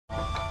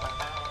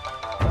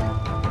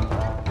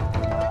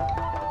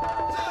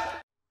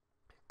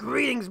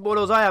Greetings,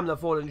 mortals, I am the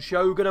Fallen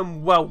Shogun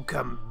and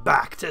welcome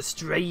back to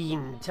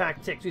Stream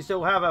Tactics. We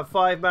still have a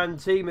 5-man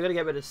team. We're going to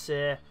get rid of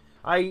Seer.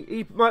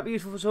 He might be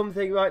useful for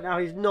something right now.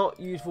 He's not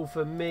useful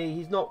for me.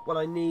 He's not what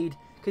I need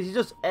because he's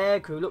just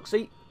aircrew. Look,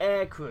 see?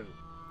 Aircrew.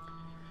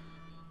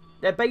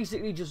 They're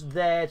basically just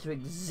there to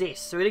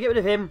exist. So we're going to get rid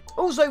of him.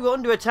 Also, we're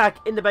under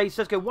attack in the base.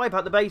 Let's go wipe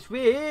out the base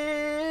with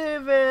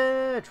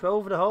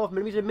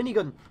 12.5mm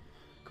minigun.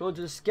 According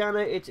to the scanner,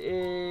 it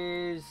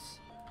is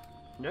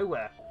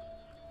nowhere.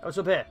 Oh, it's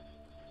up here.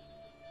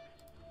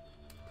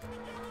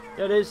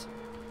 There it is.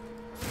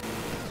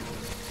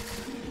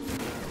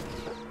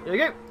 There we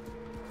go.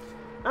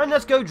 And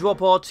let's go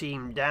drop our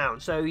team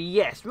down. So,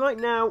 yes, right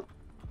now,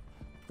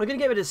 we're going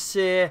to get rid of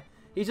Seer.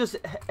 He's just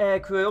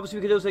aircrew. Obviously,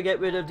 we could also get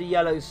rid of the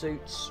yellow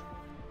suits.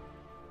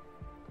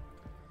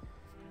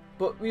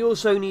 But we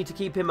also need to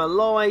keep him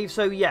alive.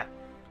 So, yeah.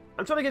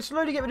 I'm trying to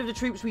slowly get rid of the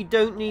troops we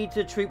don't need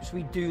to the troops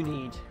we do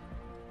need.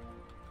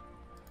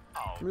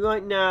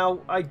 Right now,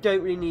 I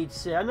don't really need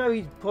Seer. I know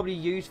he's probably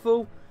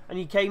useful, and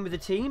he came with the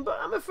team, but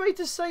I'm afraid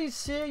to say,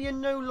 Seer, you're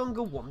no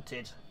longer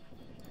wanted.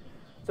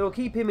 So I'll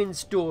keep him in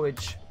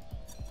storage.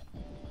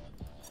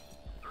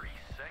 3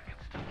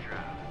 seconds to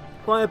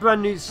drive. Buy a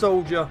brand new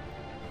soldier.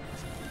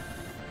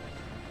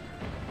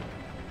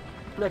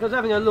 Like, I was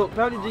having a look.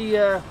 Apparently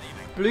the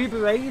blue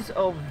berets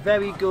are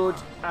very good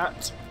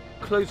at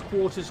close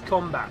quarters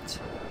combat.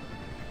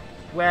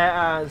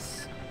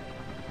 Whereas,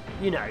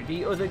 you know,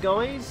 the other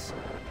guys...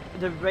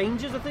 The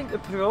rangers, I think, the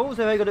patrols,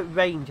 they're very good at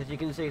range, as you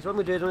can see. So what I'm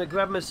going to do is I'm going to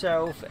grab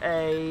myself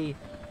a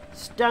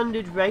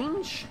standard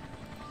range.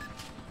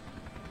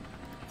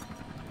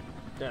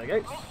 There we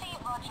go.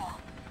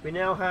 We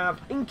now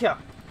have Inca.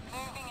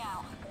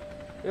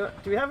 Do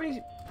we have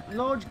any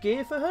large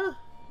gear for her?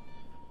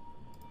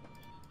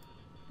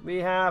 We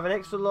have an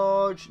extra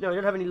large... No, we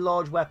don't have any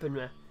large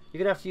weaponry.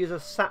 You're going to have to use a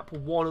SAP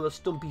 1 or a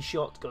stumpy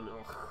shotgun.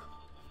 Ugh.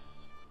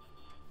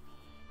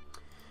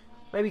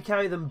 Maybe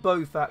carry them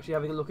both, actually,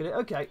 having a look at it.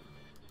 Okay.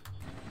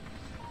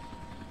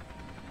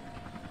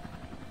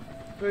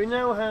 So we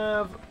now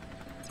have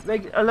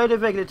a load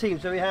of regular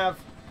teams. So we have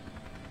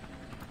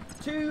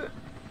 2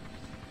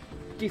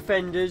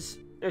 defenders,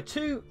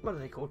 2, what are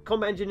they called?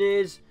 Combat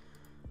engineers,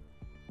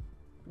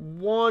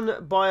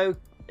 1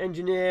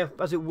 bioengineer,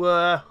 as it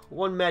were,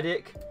 1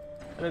 medic,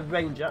 and a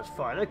ranger. That's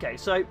fine. Okay,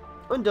 so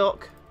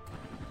undock.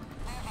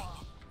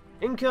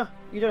 Inca,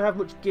 you don't have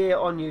much gear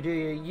on you, do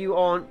you? You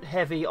aren't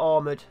heavy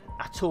armoured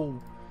at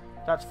all.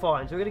 That's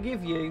fine. So we're going to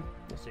give you...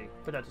 Let's see.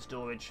 Put that to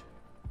storage.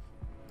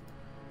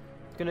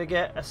 Going to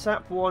get a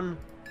SAP 1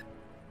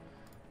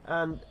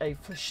 and a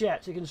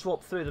Flechette. So you can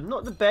swap through them.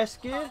 Not the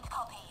best gear,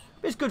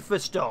 but it's good for a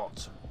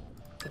start.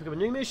 Pick up a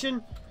new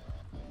mission.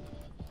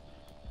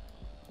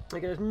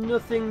 Okay, there's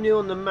nothing new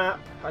on the map,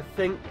 I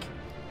think.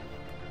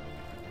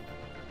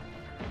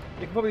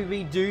 You can probably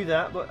redo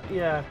that, but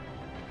yeah.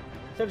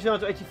 79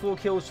 to 84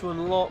 kills to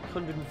unlock,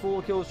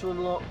 104 kills to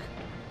unlock.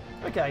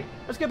 Okay,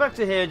 let's go back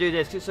to here and do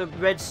this. It's a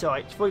red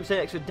site, 40%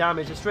 extra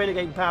damage. The strainer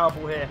getting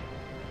powerful here.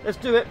 Let's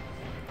do it.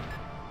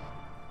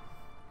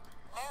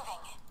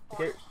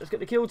 Okay, let's get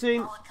the kill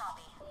team.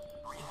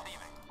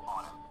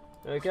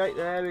 Okay,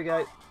 there we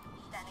go.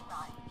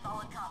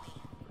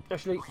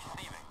 Actually,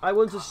 I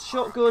want a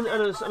shotgun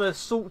and an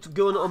assault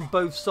gun on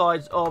both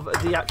sides of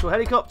the actual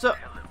helicopter.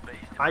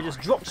 I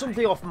just dropped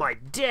something off my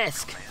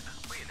desk.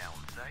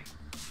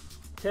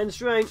 10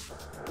 strength.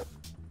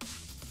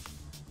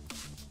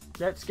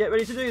 Let's get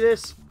ready to do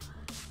this.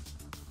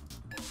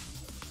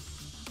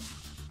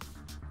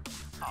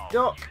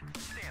 Doc.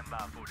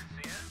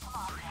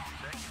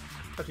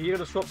 Actually, you're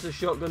going to swap to the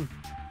shotgun.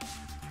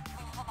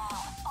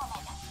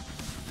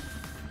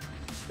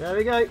 There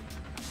we go.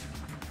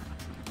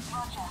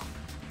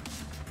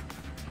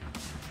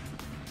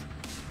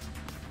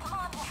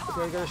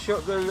 Okay, got a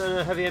shotgun and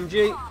a heavy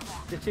MG.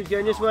 This team's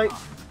going this way.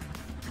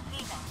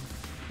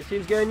 This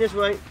team's going this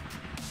way.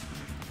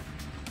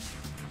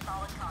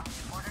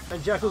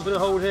 And Jackal's going to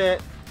hold here.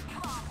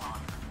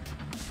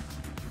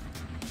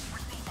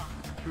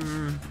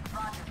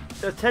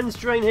 There's 10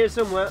 strain here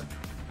somewhere.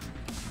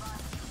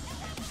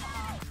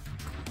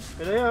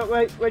 There they are.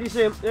 Wait, where do you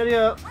see them? There they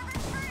are.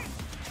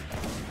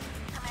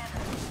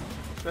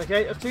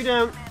 Okay, that's 2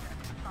 down.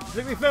 I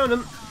think we found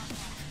them.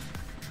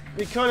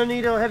 We kind of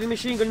need our heavy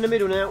machine gun in the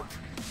middle now.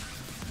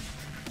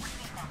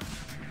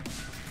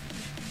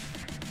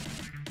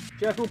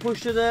 Jackal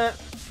pushed to there.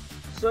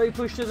 So he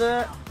pushed to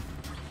there.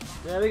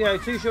 There we go,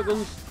 2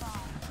 shotguns.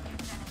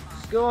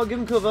 Scar, give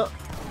him cover.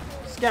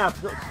 Scab,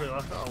 not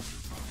Scar. Oh.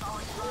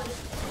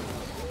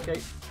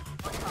 Okay.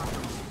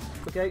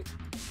 Okay.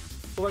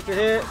 Go back to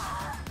here.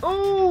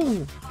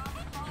 Oh!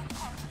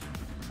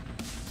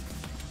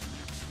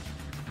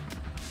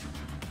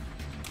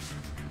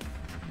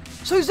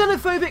 So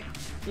xenophobic!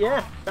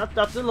 Yeah,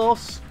 that's a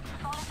loss.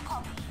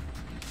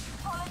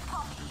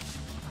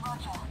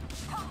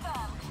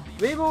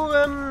 We will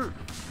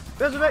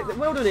resurrect the...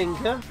 Well done,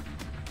 Inca.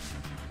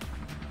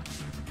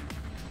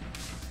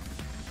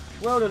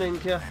 Well done,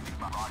 Inca.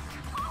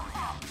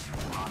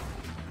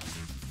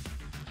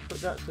 Put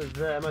that to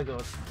there, my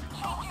god.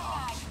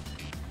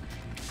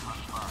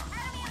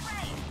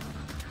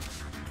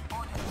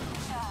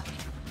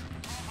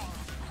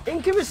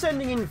 Inca was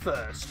sending in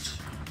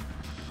first.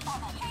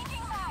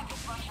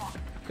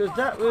 Because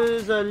that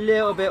was a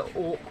little bit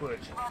awkward.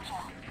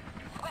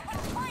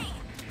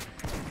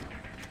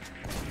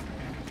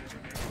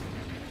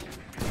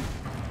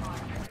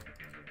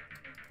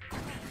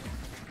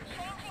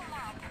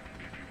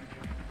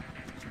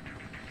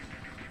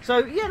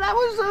 So yeah, that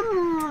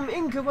was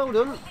Inca, well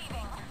done.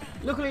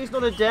 Luckily it's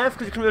not a death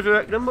because you can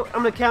resurrect them, but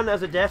I'm going to count it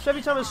as a death. So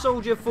every time a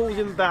soldier falls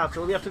in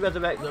battle, we have to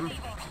resurrect them.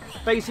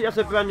 Basically that's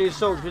a brand new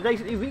soldier, but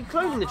basically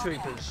recloning the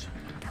troopers.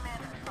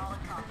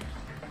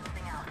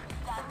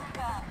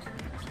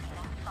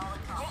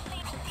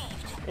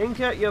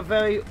 Inca, you're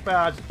very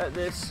bad at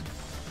this.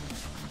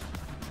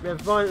 We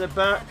have fine at the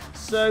back,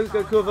 so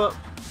go cover.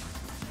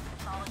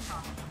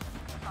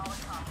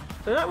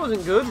 So that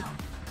wasn't good.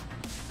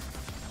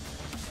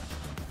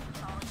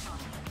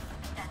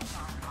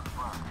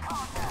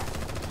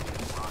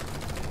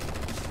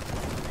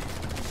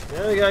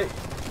 There we go.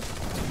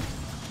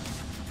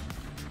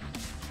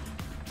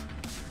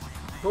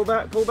 Pull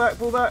back, pull back,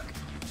 pull back.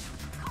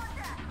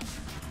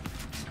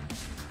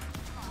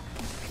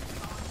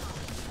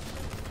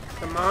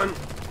 Come on.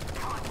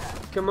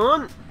 Come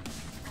on.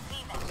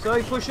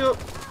 Sorry, push up.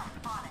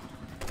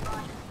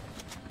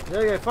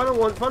 There we go. Final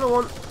one, final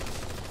one.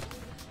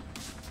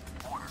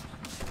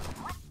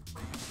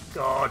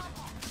 God.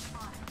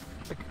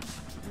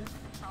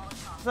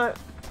 So,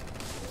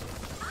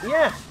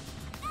 yeah.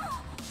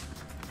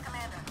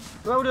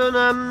 Well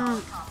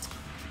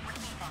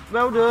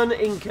done,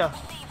 Inca.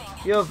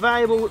 You're a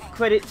valuable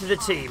credit to the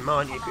team,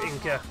 aren't you,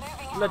 Inca?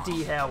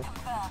 Bloody hell.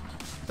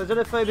 So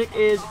xenophobic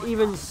is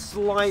even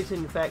slight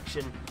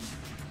infection.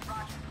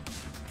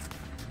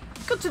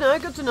 Good to know,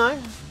 good to know.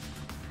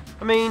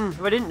 I mean,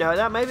 if I didn't know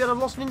that, maybe I'd have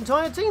lost an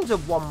entire team to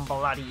one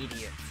bloody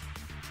idiot.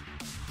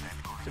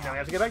 So now we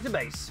have to go back to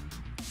base.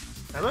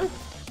 Am I?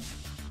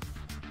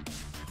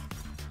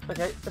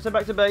 Okay, let's go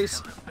back to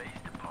base.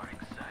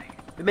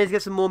 We may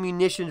get some more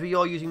munitions, we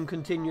are using them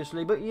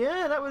continuously, but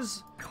yeah, that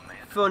was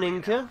fun,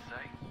 Inca.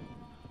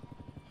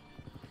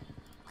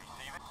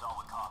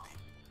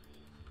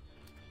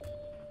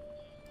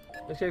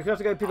 Okay, we have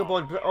to go pick up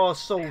our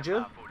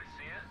soldier.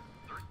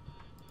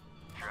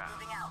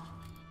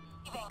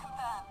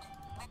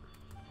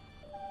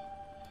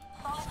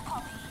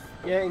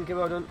 Yeah, Inca,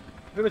 well done.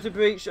 Perimeter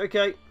breach,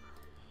 okay.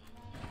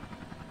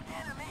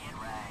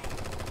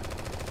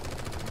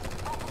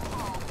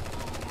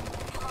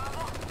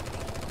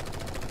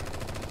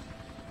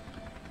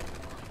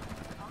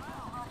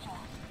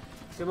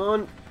 Come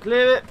on,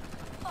 clear it.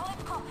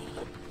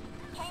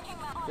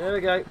 There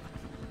we go.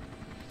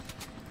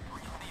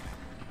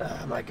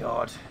 Oh my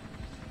god.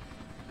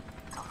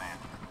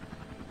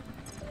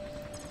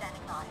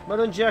 Well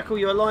done, Jackal,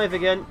 you're alive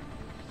again.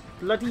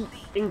 Bloody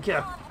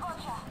Inca.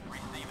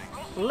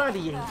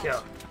 Bloody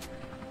Inca.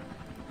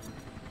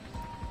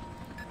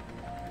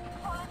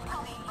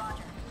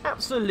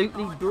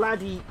 Absolutely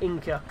bloody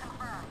Inca.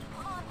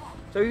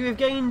 So you've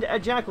gained a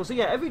Jackal. So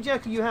yeah, every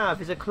Jackal you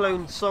have is a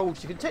cloned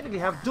soldier. You can technically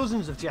have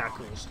dozens of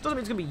Jackals. Doesn't mean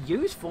it's going to be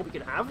useful, but you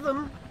can have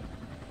them.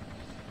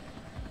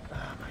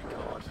 Oh my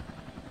god.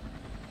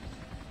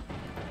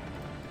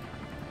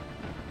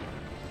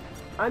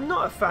 I'm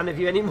not a fan of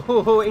you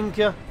anymore,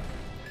 Inca.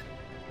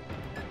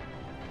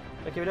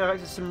 Okay, we now have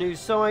access to some new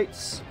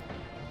sites.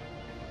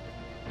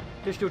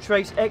 Digital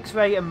trace,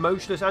 X-ray, and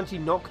motionless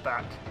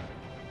anti-knockback.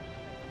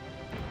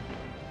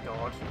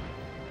 God.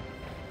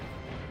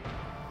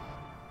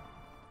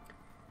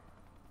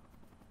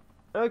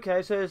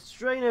 Okay, so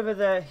strain over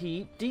there,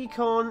 heat.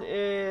 Decon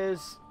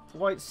is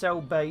White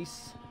Cell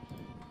Base.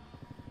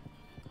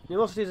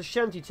 Neurosity is a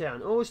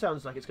shantytown. Oh,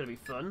 sounds like it's going to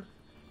be fun.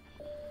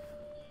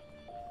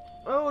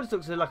 Oh, this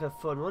looks like a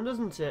fun one,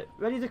 doesn't it?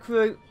 Ready the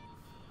crew.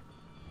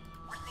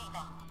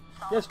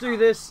 Let's do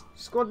this.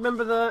 Squad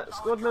member there.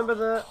 Squad member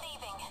there.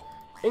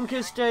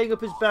 Inca's staying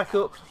up as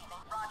backup.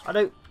 I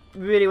don't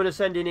really want to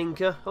send in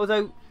Inca.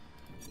 Although,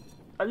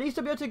 at least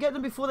I'll be able to get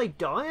them before they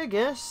die, I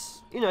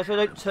guess. You know, so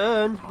they don't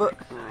turn. But,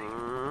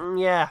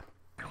 yeah.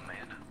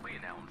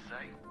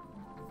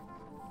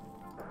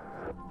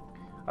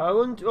 I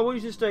want you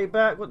to stay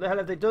back. What the hell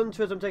have they done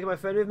to us? I'm taking my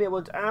friend with me. I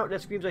want out. Their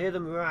screams, I hear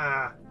them.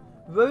 Rah.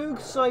 Rogue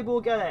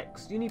Cyborg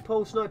LX.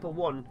 Unipole Sniper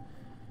 1.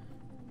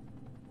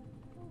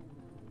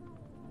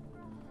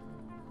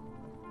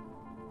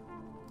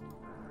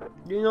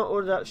 Do not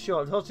order that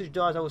shot. If the hostage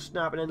dies, I will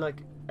snap and then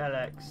like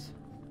LX.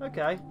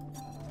 Okay.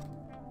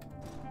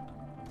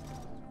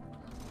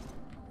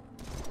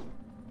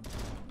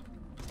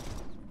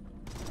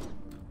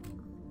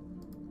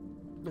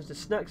 There's the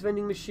snacks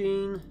vending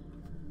machine.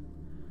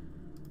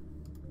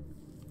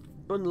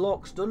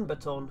 Unlock stun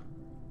baton.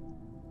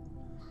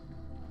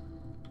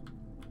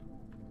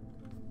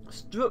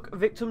 Struck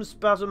victim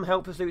spasm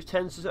helplessly, which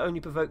tends to only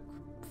provoke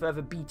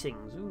further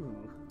beatings. Ooh.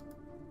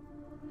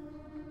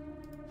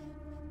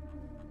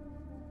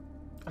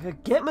 I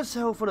could get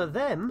myself one of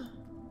them.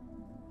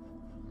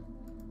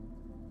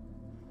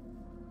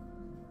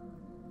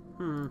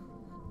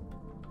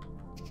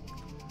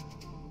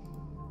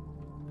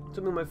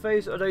 Something on my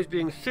face. Are those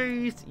being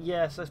seized?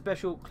 Yes. A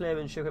special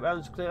clearance. Show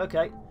balance clear.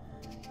 Okay.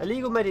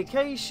 Illegal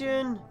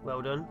medication.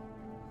 Well done.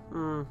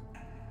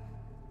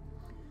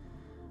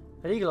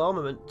 Illegal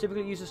armament.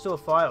 Typically used to store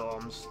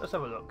firearms. Let's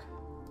have a look.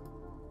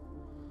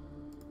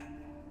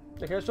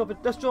 Okay, let's drop it.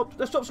 Let's drop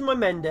some of my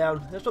men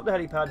down. Let's drop the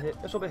helipad here.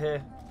 Let's drop it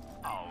here.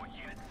 All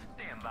units,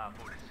 stand by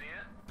for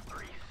descent.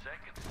 3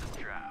 seconds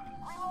to drive.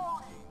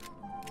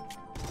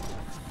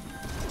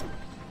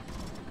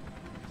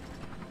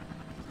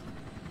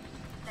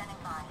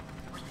 Standing by.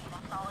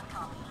 Receiving solid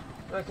copy.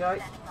 Okay.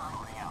 Standing by.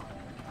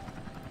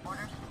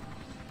 Orders.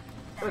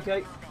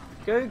 Okay.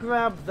 Go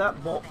grab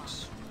that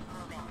box.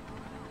 Moving.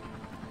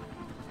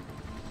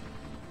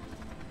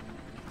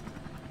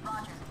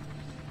 Roger.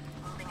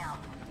 Moving out.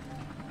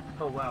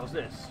 Oh wow, what's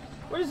this?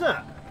 What is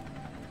that?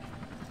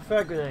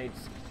 Frag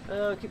grenades.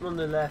 Keep them on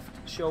the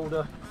left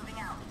shoulder. Moving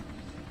out.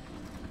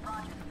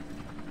 Roger.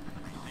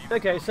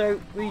 Okay, so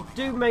we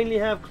do mainly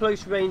have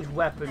close range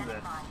weaponry.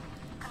 Standing by.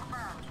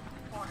 Confirmed.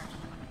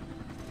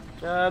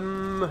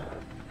 Orders.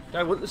 Do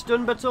I want the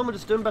stun baton? Would the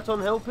stun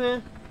baton help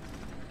here?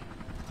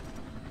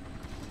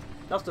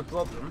 That's the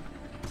problem.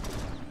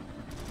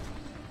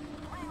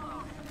 Moving.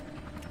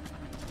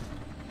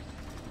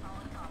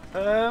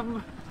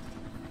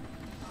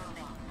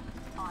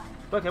 On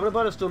it. Okay, I'm gonna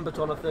buy the stun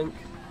baton, I think.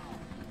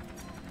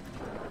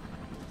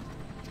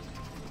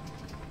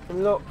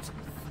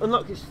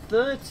 Unlocked is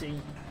 30.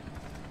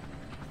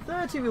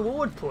 30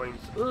 reward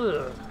points. Ugh.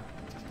 Moving.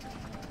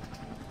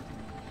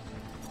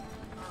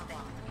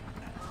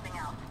 Moving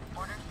out.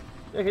 Orders.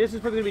 Okay, this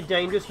is probably gonna be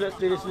dangerous. Let's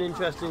do this in an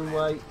interesting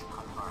way.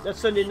 Let's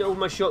send in all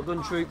my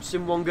shotgun troops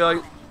in one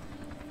go.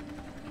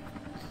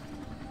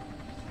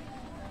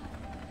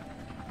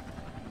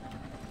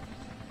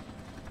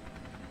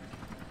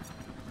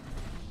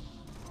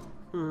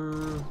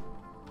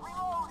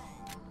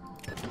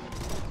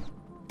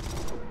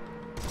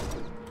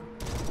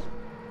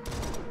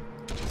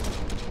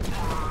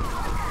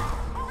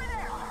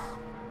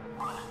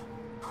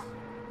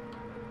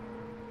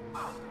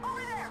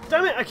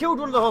 Damn it, I killed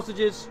one of the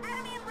hostages.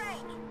 Enemy in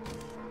range.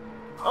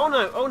 Oh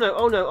no, oh no,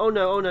 oh no, oh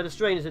no, oh no, the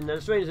strain is in there,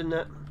 the strain is in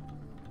there.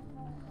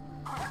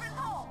 Weapons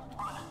hold.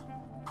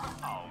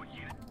 All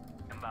units,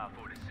 stand by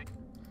for descent.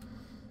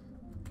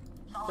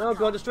 Oh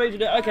god, the strain's in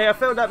there. Okay, I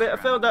failed that bit, I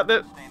failed that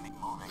bit. Standing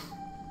moving.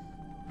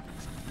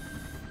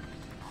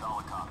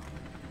 Solid copy.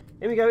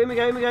 Here we go, here we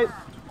go, here we go.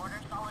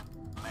 Order solid.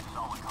 Make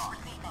solid copy.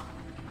 Receiving.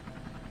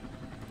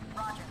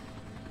 Roger.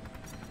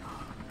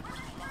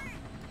 Receiving.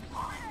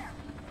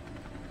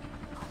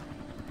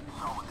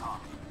 Solid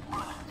copy.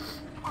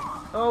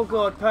 Oh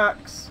god,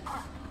 Pax.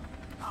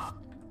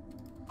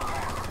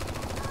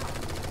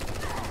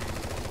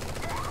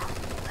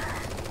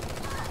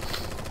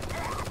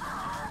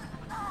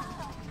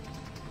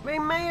 We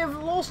may have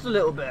lost a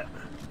little bit.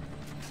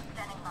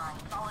 Standing by.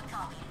 Solid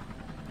copy.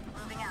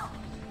 Moving out.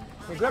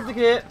 Okay, grab the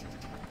kit.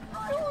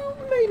 Oh,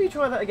 maybe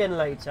try that again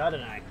later, I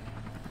don't know.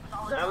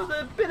 That was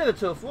a bit of a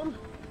tough one.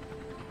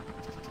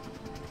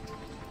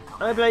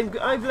 I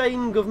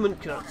blame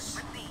government cuts.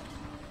 Received.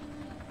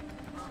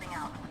 Moving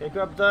out. Okay,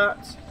 grab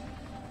that.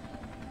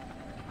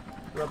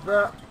 Grab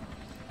that.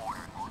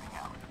 Order moving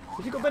out.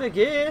 If you got better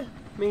gear,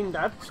 I mean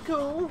that's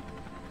cool.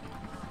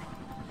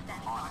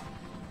 Standing by.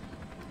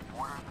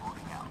 Order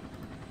moving out.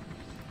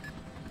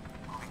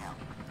 Moving out.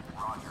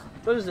 Roger.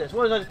 What is this?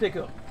 What did I just pick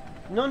up?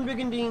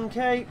 Non-brigandine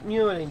K,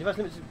 Neuraline, device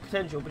limits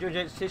potential, but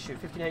generates tissue,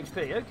 15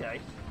 HP,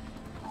 okay.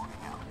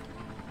 Moving out.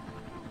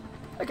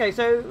 Okay,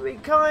 so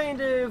it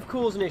kind of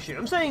caused an issue.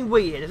 I'm saying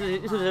we here,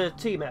 this is a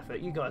team effort,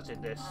 you guys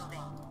did this.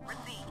 Moving.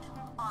 Received.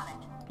 On it.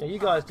 Yeah, you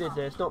guys did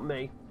this, not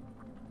me.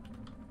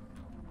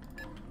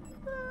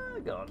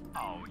 God.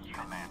 All units,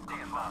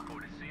 stand by for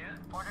descent.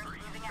 Orders 3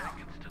 moving out.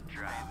 seconds to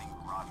drive.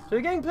 Roger. So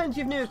we're getting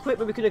plenty of new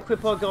equipment we can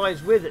equip our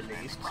guys with at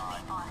least. On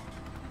it.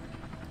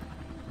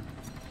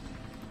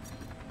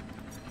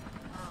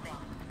 Moving.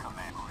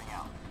 Command moving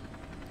out.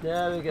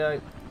 There we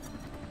go.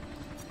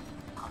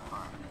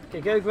 Confirmed.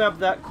 Okay, go grab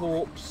that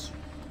corpse.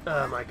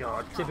 Oh my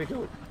god,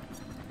 typical.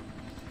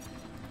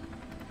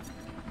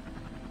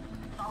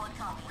 Solid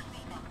copy.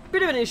 Receiving.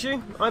 Bit of an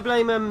issue. I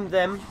blame them.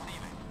 Receiving.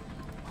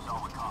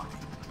 Solid copy.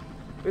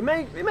 We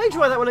may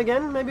try that one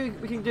again. Maybe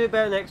we can do it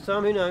better next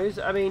time. Who knows?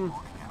 I mean,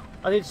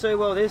 I did so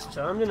well this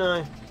time, didn't I?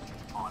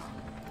 On it.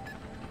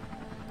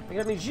 Okay,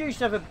 that means you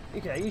should have a.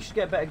 Okay, you should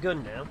get a better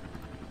gun now.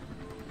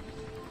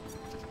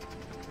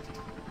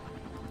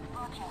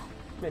 Roger.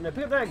 Wait, no,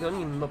 pick up that gun,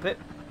 you muppet.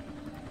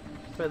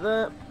 Put it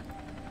there.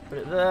 Put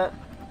it there.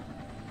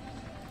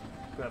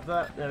 Grab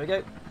that. There we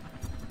go.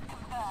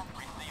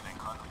 Receiving.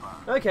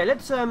 Confirmed. Okay,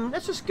 let's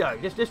just go.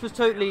 This was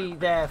totally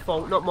their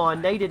fault, not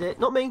mine. They did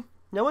it, not me.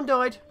 No one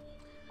died.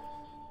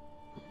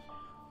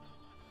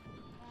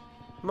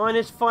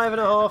 Minus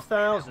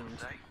 5,500.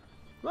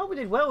 Well, we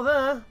did well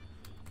there.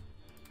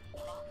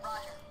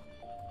 Roger.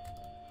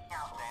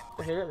 Out.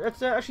 Okay,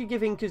 let's actually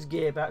give Inca's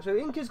gear back. So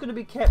Inca's going to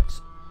be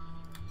kept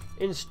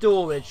in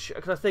storage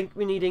because I think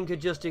we need Inca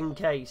just in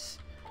case.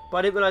 But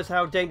I didn't realise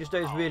how dangerous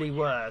those really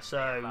were.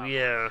 So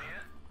yeah.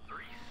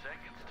 3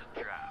 seconds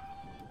to drive.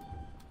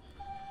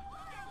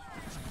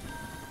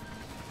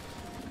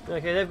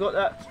 Okay, they've got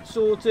that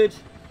sorted.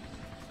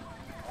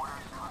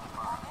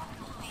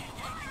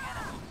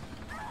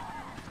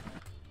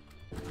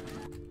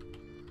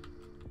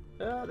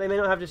 They may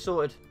not have this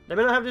sorted. They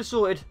may not have this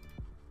sorted.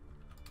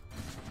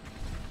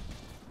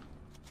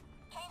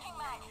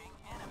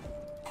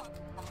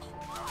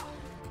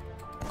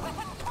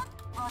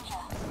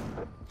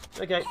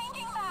 Okay.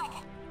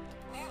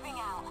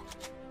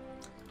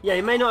 Yeah,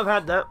 you may not have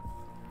had that.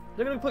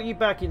 They're going to put you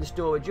back in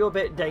storage. You're a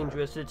bit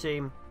dangerous to the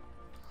team.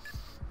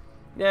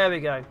 There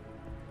we go.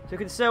 So we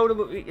can sell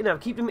them, you know,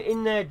 keep them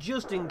in there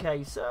just in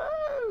case.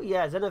 Oh,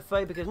 yeah,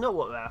 xenophobic is not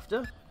what we're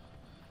after.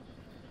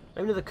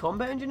 Maybe another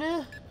combat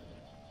engineer?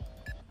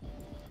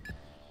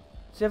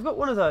 See, I've got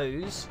one of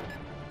those.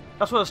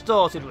 That's what I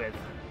started with.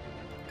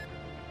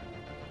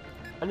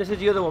 And this is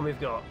the other one we've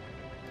got.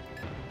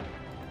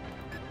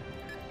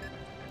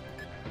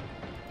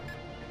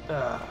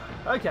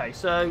 Okay,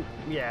 so,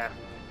 yeah.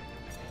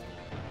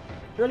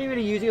 We're only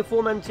really using a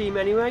 4-man team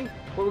anyway,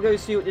 but we'll go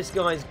see what this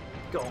guy's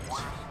got.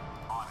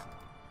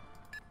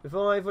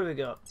 Revive, what have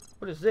we got?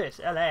 What is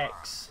this?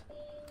 LX.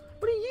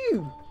 What are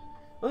you?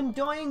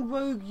 Undying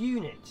rogue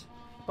unit.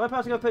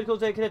 Bypassing our protocols,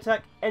 they can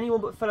attack anyone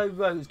but fellow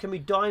rogues. Can be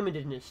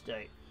diamonded in this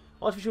state.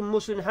 Artificial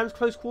muscle enhance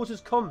close quarters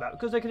combat.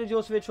 Because they can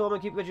endure severe trauma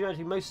and keep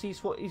regenerating, most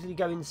C-SWAT easily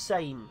go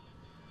insane.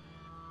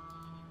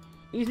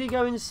 Easily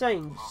go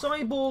insane.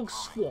 Cyborg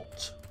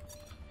SWAT.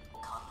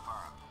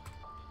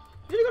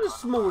 He's only got a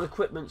small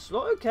equipment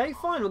slot. Okay,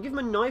 fine. We'll give him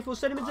a knife. We'll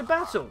send him into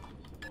battle.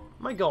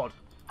 My God.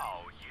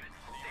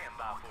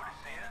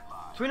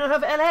 Do we not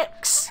have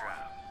LX?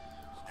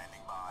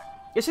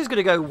 This is going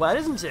to go well,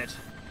 isn't it?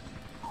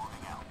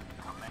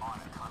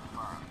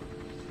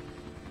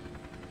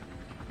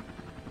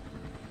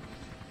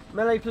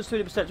 Melee plus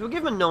 30%. We'll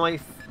give him a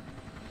knife.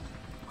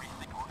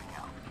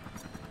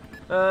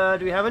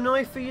 Do we have a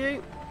knife for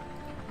you?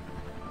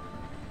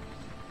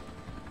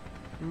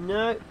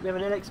 No. We have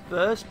an LX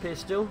burst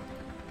pistol.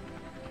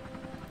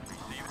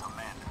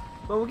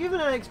 Well, we'll give an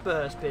LX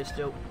burst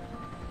pistol.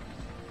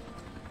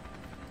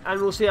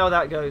 And we'll see how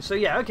that goes. So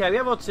yeah, okay, we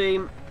have our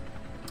team.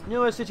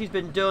 New Earth City's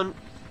been done.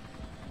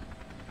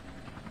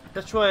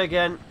 Let's try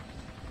again.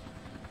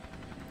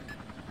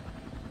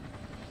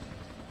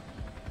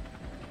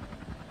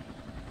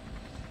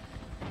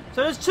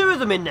 So there's 2 of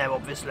them in there,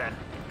 obviously.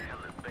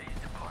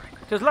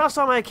 Because last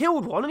time I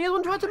killed one and the other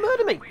one tried to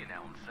murder me.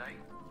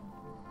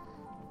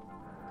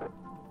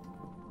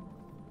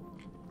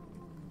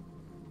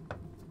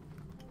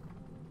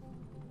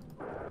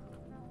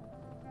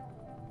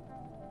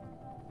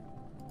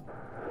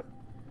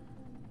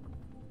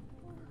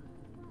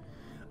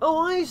 Oh,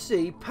 I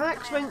see.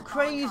 Pax went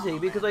crazy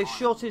because I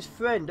shot his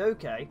friend.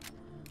 Okay.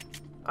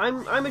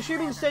 I'm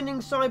assuming sending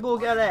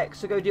Cyborg LX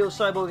to go deal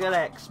Cyborg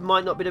LX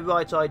might not be the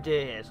right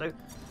idea here. So,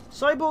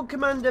 Cyborg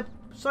Commander,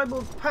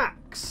 Cyborg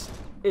Pax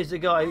is the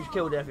guy who's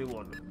killed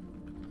everyone.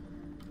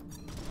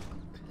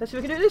 Let's see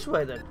if we can do it this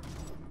way then.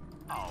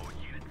 All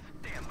units,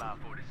 stand by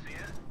for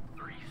descent.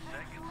 3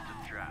 seconds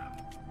to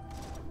drop.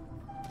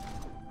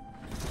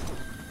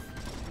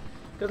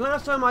 Because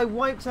last time I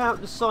wiped out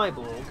the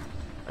Cyborg,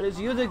 and it's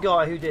the other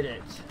guy who did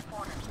it.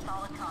 Orders,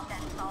 solid copy.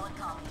 Solid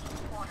copy.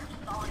 Orders,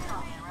 solid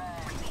copy.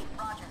 Repeat,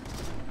 roger.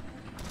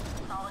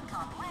 Solid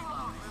copy.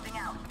 Moving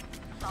out.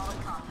 Solid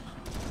copy.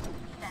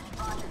 Standing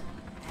roger.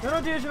 How do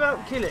I do this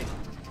without killing?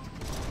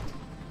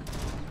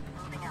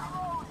 Moving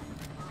out.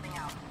 Moving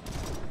out.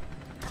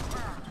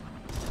 Confirmed.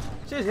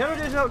 Seriously, how do I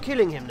do this without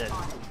killing him then?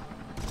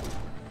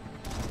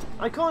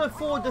 I can't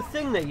afford the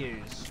thing they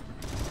use.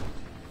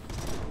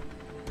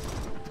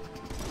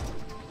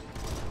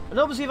 And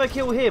obviously if I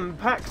kill him,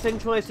 Pax then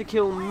tries to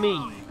kill me.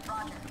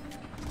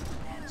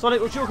 Sonic,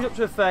 we'll chalk it up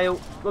to a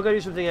fail. We'll go do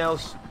something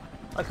else.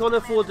 I can't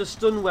afford the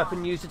stun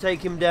weapon used to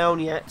take him down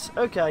yet.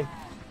 Okay.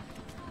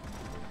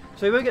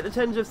 So we won't get the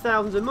tens of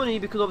thousands of money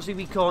because obviously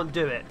we can't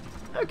do it.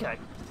 Okay.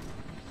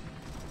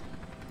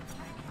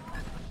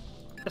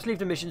 Let's leave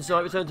the mission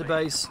site, return to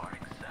base.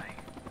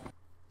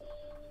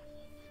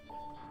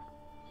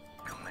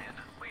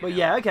 Well,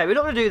 yeah, okay, we're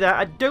not going to do that.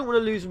 I don't want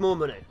to lose more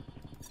money.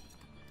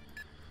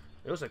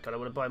 I also kind of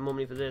want to buy more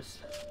money for this.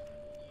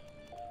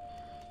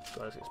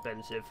 God, that's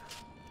expensive.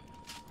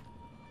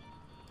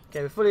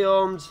 Okay, we're fully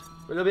armed.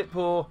 We're a little bit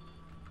poor.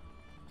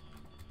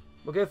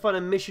 We'll go find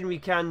a mission we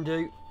can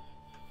do.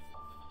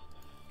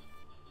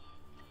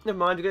 Never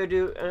mind, we're going to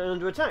do an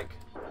under attack.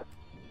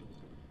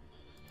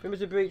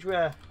 Perimeter breach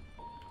where?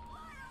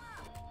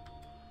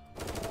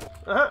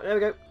 Aha, there we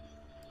go.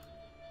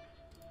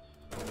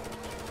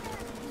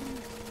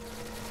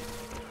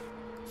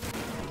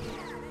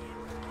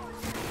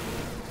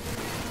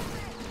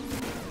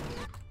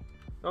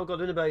 Oh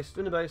god, in the base,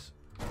 in the base.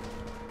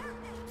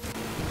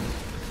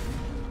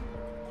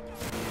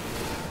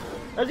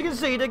 As you can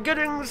see, they're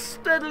getting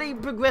steadily,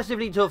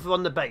 progressively tougher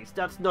on the base.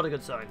 That's not a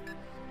good sign.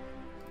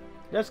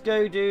 Let's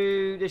go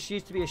do... This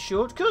used to be a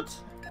shortcut.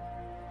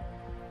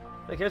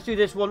 Okay, let's do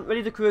this one.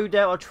 Ready to crew.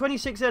 There are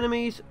 26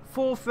 enemies,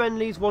 4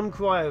 friendlies, 1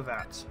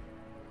 cryovat.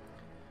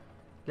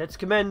 Let's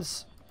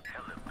commence.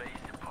 Helibase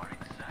departing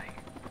sane.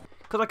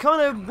 Because I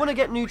kind of want to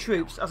get new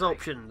troops as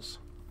options.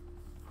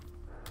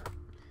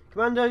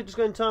 Commando, just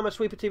going to time my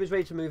sweeper team is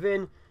ready to move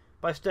in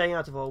by staying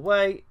out of our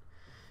way.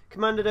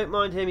 Commander, don't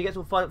mind him, he gets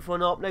all fight up for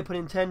an op, no pun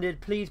intended.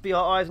 Please be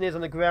our eyes and ears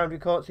on the ground, we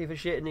can't see for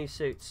shit in these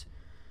suits.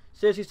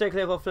 Seriously, stay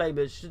clear of our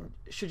flamers.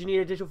 Should you need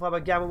additional fire by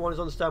Gamma 1 is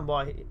on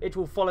standby. It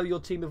will follow your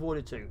team if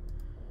ordered to.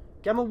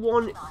 Gamma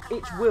 1,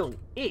 it will.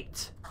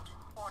 It!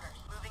 Orders,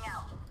 moving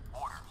out.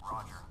 Orders,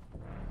 roger.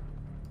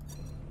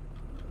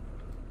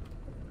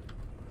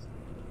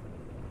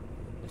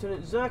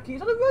 Lieutenant Zaki,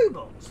 is that a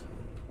robot?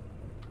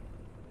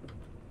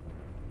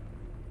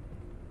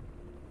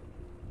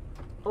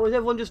 Or is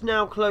everyone just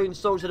now cloned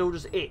soldiers that are all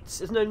just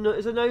its? Is there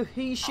no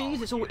he,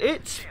 she's, it's all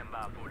it? Stand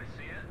by for the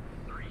seer.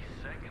 3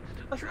 seconds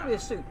to That should be a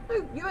suit.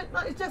 No,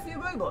 that is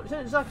definitely a robot.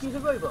 Lieutenant Zaki's a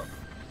robot.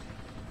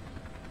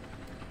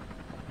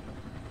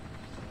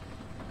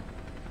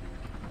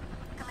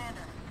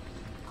 Commander.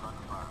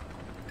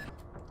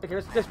 Okay,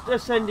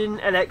 let's send in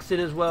LX in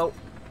as well.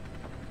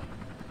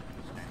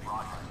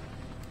 Roger.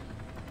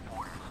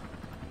 Orders.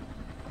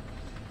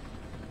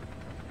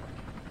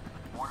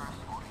 Orders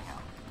moving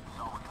out.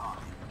 Solid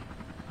copy.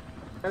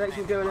 LX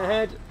is going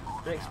ahead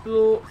and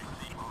explore.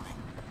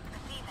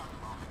 Receiving.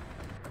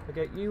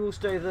 Okay, you will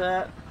stay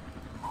there.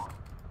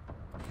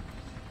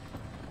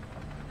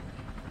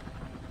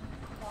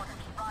 Orders,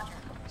 roger.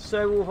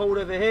 So we'll hold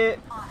over here.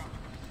 On it.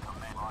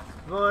 Command roger.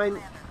 Vine.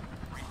 Commander.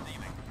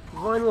 Receiving.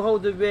 Vine will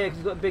hold the rear because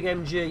he's got a big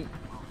MG. Standing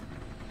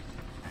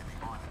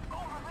on it.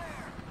 Over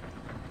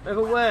there.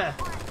 Over where?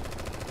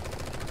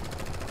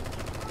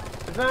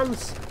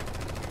 Advance.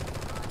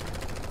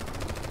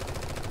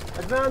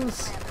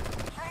 Advance.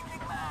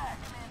 Changing mag.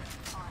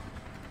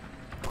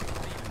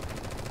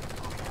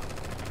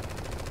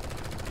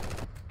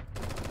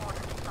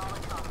 Orders,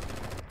 solid copy.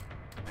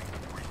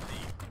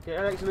 Received. Okay,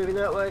 Alex moving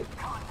that way.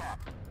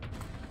 Contact.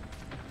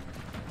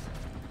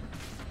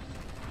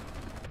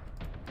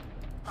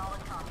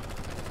 Solid copy.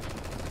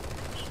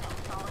 Receiving,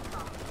 solid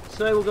copy.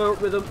 So we'll go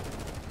up with them.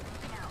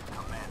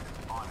 Commander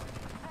on it.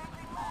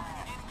 Changing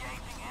mag.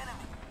 Engaging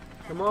enemy.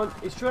 Come on,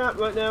 he's trapped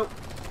right now.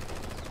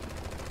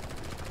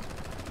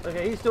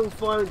 Okay, he's still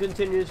firing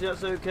continuously,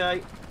 that's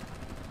okay.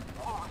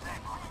 What was that?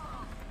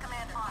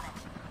 Commander on it.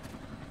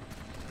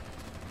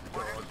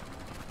 Orders,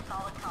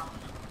 solid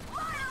copy.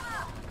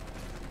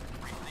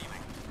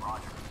 Receiving.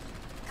 Roger.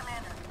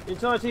 Commander. The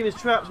entire team is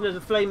trapped and there's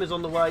the flamers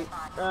on the way.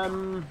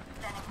 Standing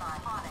by,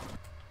 on it.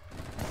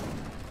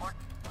 Order,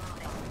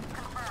 moving.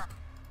 Confirm.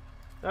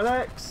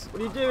 Alex,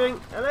 what are you doing?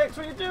 Alex,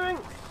 what are you doing?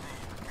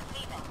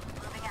 Receiving,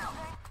 moving out.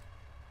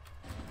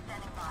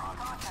 Standing by.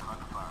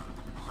 Confirmed.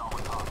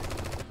 Solid copy.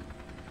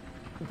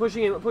 I'm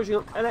pushing him, I'm pushing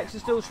him. Alex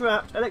is still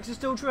trapped. Alex is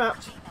still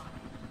trapped.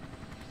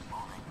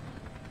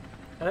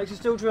 Alex is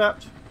still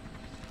trapped.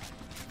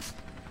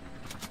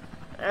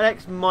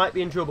 Alex might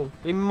be in trouble.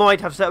 He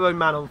might have set their own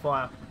man on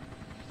fire.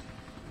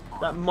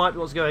 That might be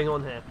what's going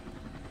on here.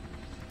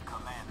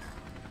 Commander.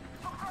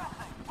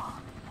 Suppressing.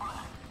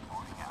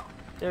 Moving out.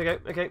 There we go,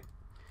 okay.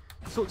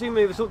 Assault team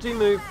move, assault team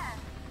move.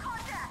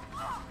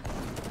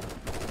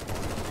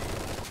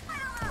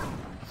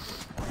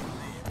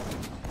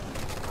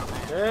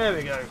 There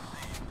we go.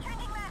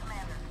 Changing mag,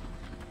 Commander.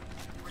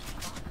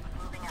 Receiving,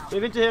 moving out.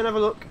 Move into here and have a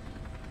look.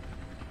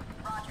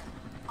 Roger,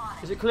 on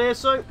it. Is it clear,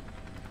 so? Moving.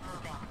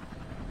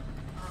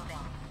 Moving.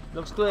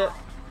 Looks clear.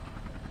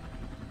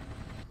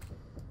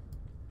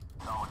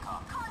 Solid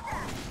copy.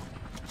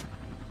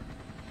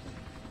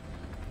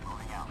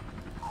 Moving out.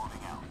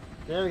 Moving out.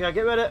 There we go,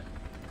 get ready.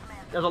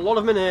 There's a lot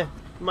of them in here.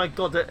 My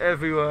god, they're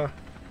everywhere.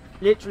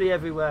 Literally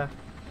everywhere. Do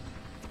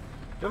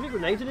you have any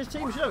grenades in this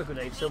team? We should have a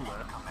grenade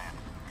somewhere.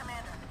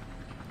 Commander.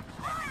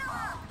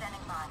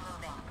 Standing by,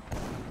 moving.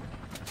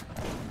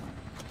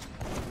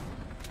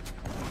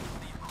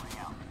 Moving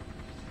out.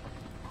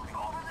 Moving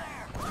over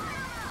there.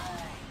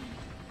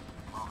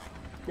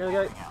 There we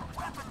go. Out.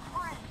 Weapons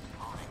free.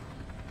 Moving.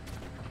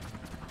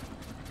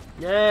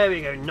 There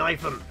we go,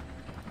 knife them.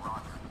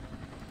 Roger.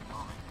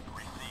 Moving.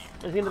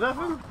 Received. Anything in the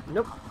bathroom?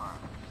 Nope.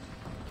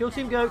 Kill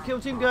team go, kill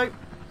team go.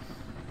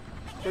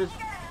 The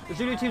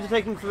Zulu teams are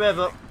taking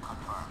forever.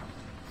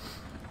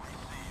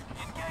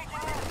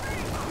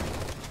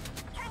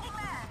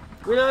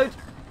 Reload.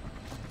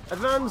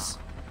 Advance.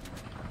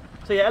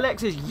 So yeah,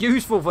 LX is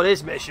useful for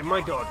this mission,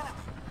 my god.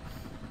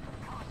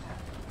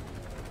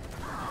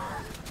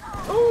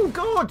 Oh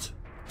god!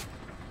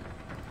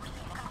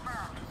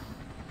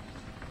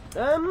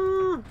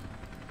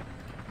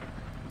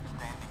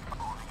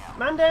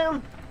 Man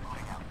down!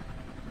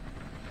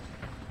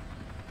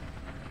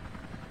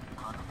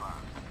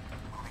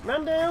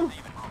 Man down!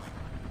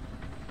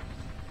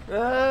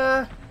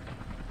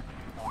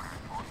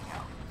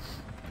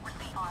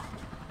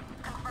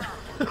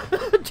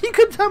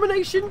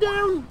 Decontamination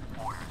down!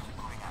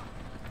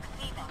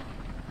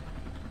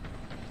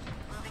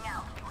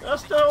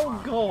 That's the,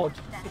 oh god!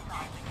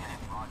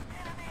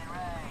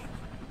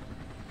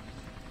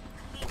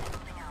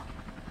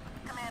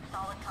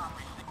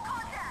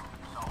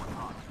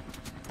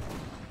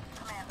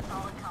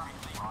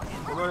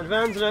 Come on,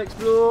 advance and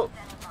explore.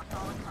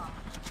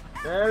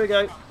 There we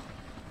go.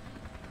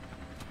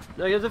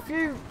 No, there's a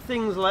few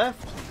things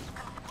left.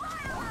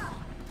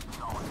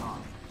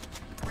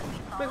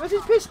 Wait, where's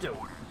his pistol?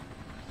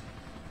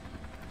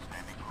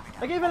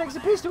 I gave Alex a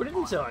pistol,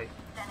 didn't I? Standing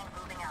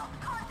moving out.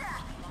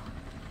 Contact.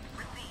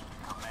 Receive.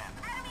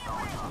 Enemy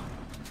away.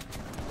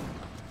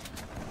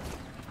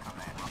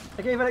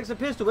 I gave Alex a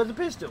pistol. Where's the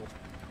pistol?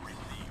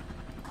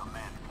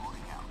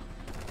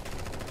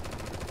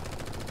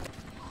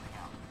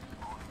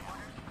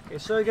 Okay,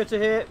 so good to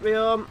hit.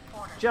 Rearm.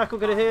 Jackal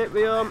gonna hit.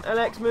 Rearm.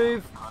 LX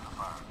move.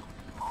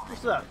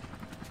 What's that?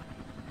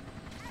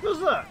 What's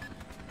that?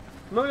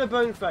 Molar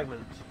bone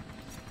fragment.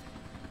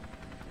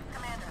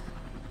 Commander.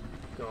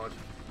 God.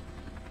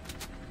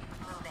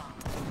 Moving.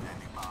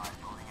 Standing by.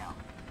 Moving out.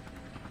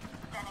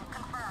 Standing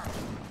confirmed.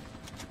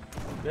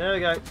 There we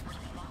go.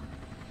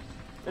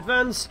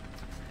 Advance.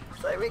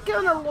 So we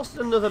kind of lost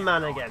another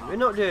man again. We're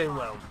not doing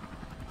well.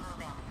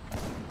 Moving.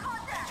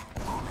 Contact.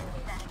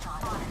 Standing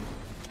on it.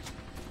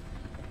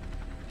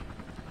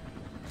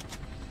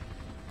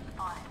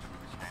 On it.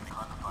 Standing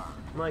on the fire.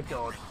 My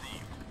God.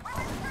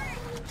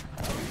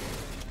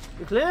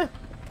 You clear?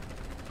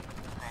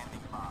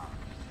 Standing by.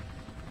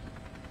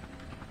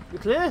 You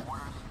clear?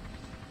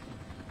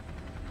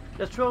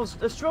 There's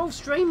 12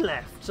 strain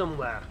left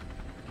somewhere.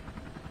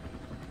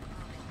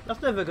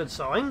 That's never a good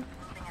sign. Moving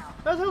out.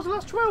 Where's the hell's the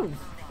last 12?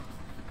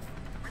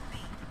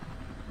 Receive.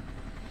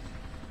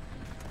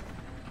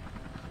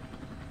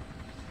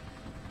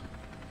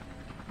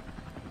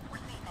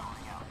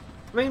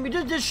 I mean, we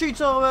did just shoot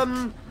our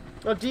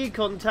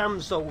decon tam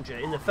soldier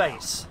in the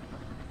face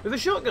with a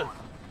shotgun,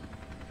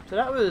 so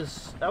that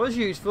was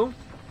useful.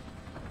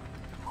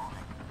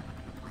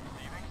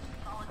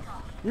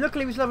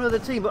 Luckily, we still have another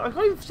team, but I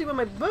can't even see where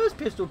my burst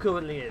pistol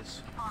currently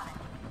is.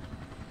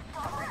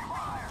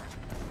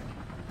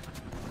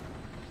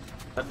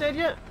 Not dead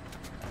yet?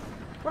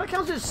 Well, that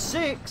counts as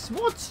 6.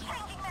 What?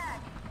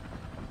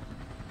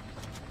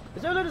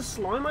 Is there a load of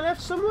slime I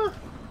left somewhere?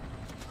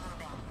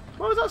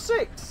 Why was that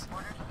 6?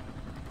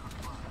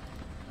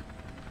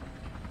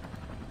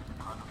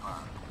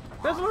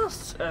 Where's the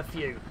last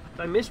few?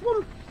 Did I miss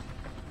one?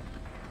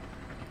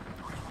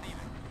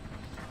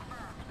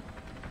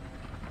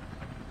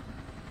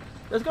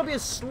 There's got to be a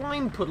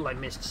slime puddle I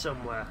missed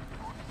somewhere.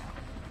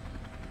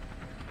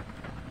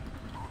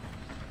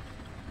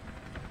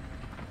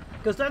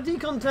 Because that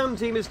decon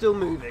team is still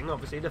moving,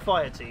 obviously, the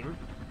fire team.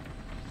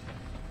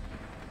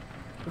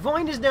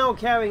 Vine is now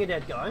carrying a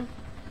dead guy.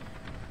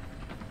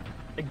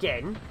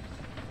 Again.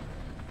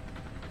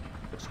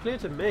 Looks clear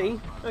to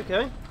me.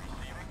 Okay.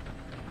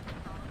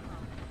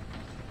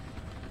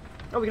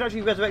 Oh, we can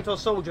actually resurrect our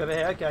soldier over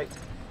here. Okay.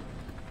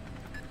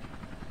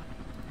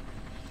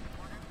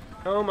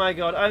 Oh my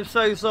God, I'm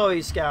so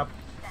sorry, Scab.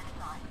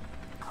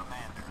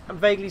 I'm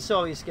vaguely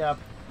sorry, Scab.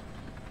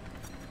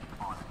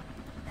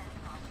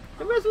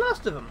 And where's the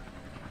last of them?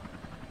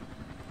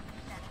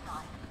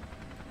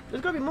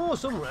 There's got to be more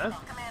somewhere.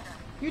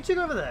 You two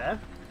go over there.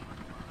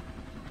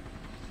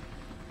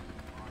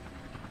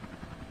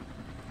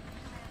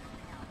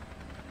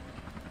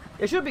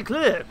 It should be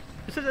clear.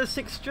 It says there's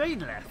 6 strain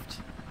left.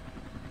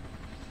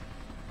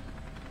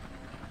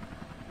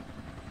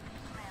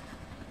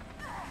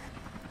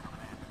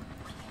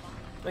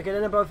 Okay,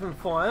 then they're both on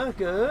fire.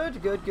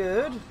 Good, good,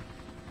 good.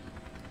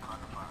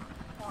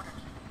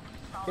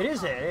 It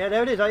is it. Yeah,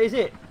 there it is. That is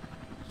it.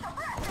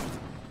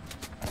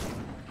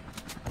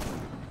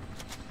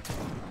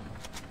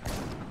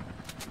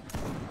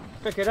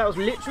 Okay, that was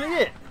literally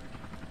it.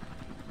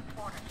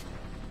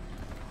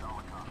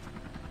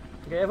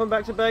 Okay, everyone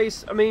back to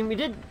base. I mean, we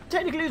did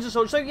technically lose the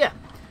soldier, so yeah.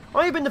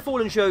 I've been the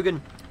Fallen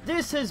Shogun.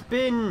 This has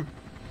been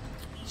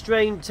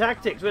Strain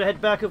Tactics. We're going to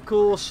head back, of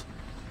course.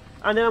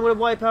 And then I'm going to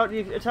wipe out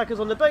the attackers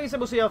on the base, and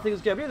we'll see how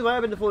things go. But either way,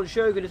 I've been the Fallen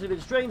Shogun. This has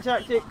been Strain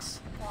Tactics.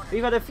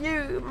 We've had a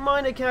few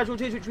minor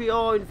casualties, which we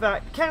are, in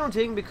fact,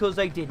 counting because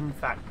they did, in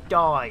fact,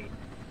 die.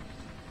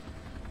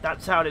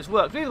 That's how this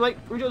works. But either way,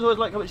 we always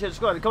like, comment, share,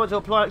 subscribe. Comment to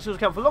apply, so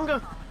account for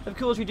longer. Of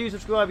course, you do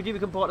subscribe, you do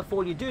become part of the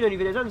Fallen, you do know new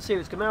videos and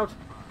series come out.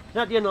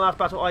 And at the end of the last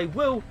battle, I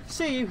will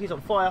see you. He's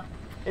on fire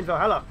in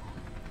Valhalla.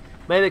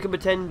 Maybe I can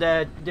pretend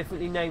they're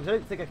differently named. I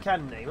don't think I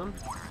can name them.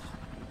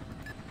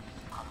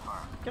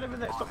 Get over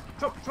there.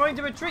 Stop trying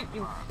to retreat,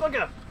 you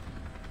bugger.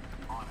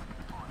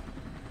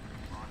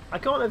 I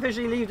can't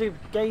officially leave the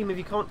game if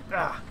you can't...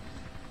 Ah.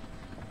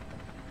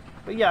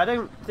 But yeah, I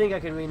don't think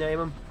I can rename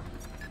them.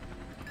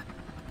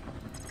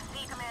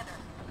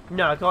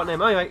 No, I can't name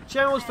them. Anyway,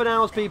 ciao for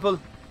now,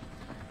 people.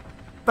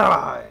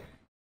 Bye-bye.